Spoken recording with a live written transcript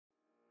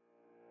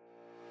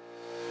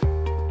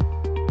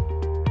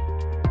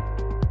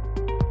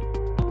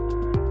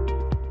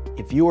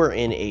if you are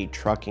in a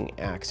trucking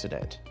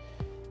accident,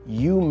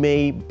 you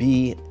may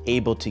be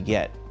able to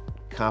get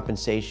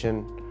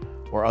compensation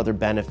or other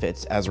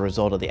benefits as a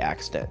result of the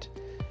accident.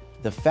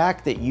 The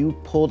fact that you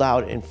pulled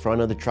out in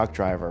front of the truck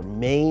driver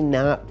may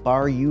not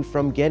bar you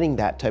from getting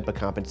that type of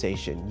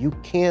compensation. You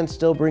can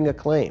still bring a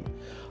claim.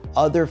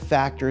 Other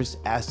factors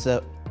as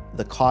to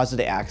the cause of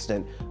the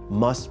accident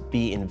must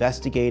be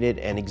investigated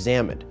and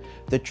examined.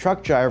 The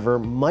truck driver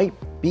might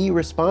be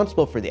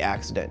responsible for the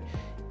accident.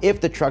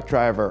 If the truck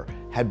driver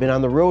had been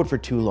on the road for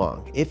too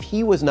long, if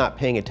he was not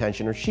paying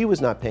attention or she was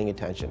not paying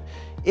attention,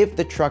 if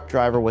the truck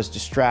driver was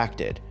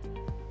distracted,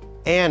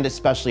 and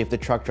especially if the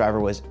truck driver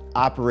was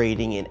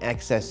operating in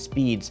excess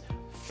speeds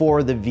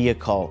for the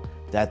vehicle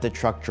that the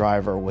truck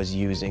driver was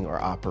using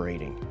or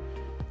operating.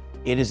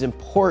 It is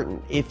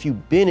important, if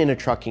you've been in a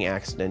trucking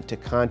accident, to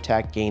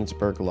contact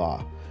Gainsberg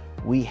Law.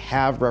 We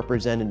have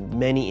represented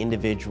many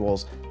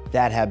individuals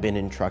that have been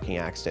in trucking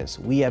accidents.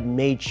 We have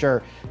made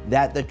sure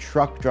that the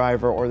truck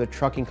driver or the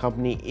trucking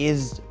company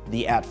is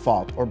the at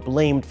fault or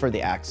blamed for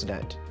the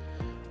accident.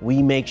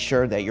 We make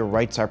sure that your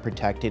rights are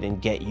protected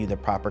and get you the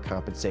proper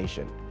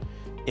compensation.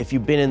 If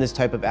you've been in this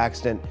type of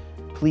accident,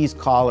 please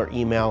call or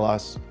email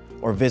us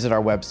or visit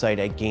our website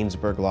at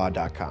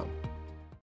gainsberglaw.com.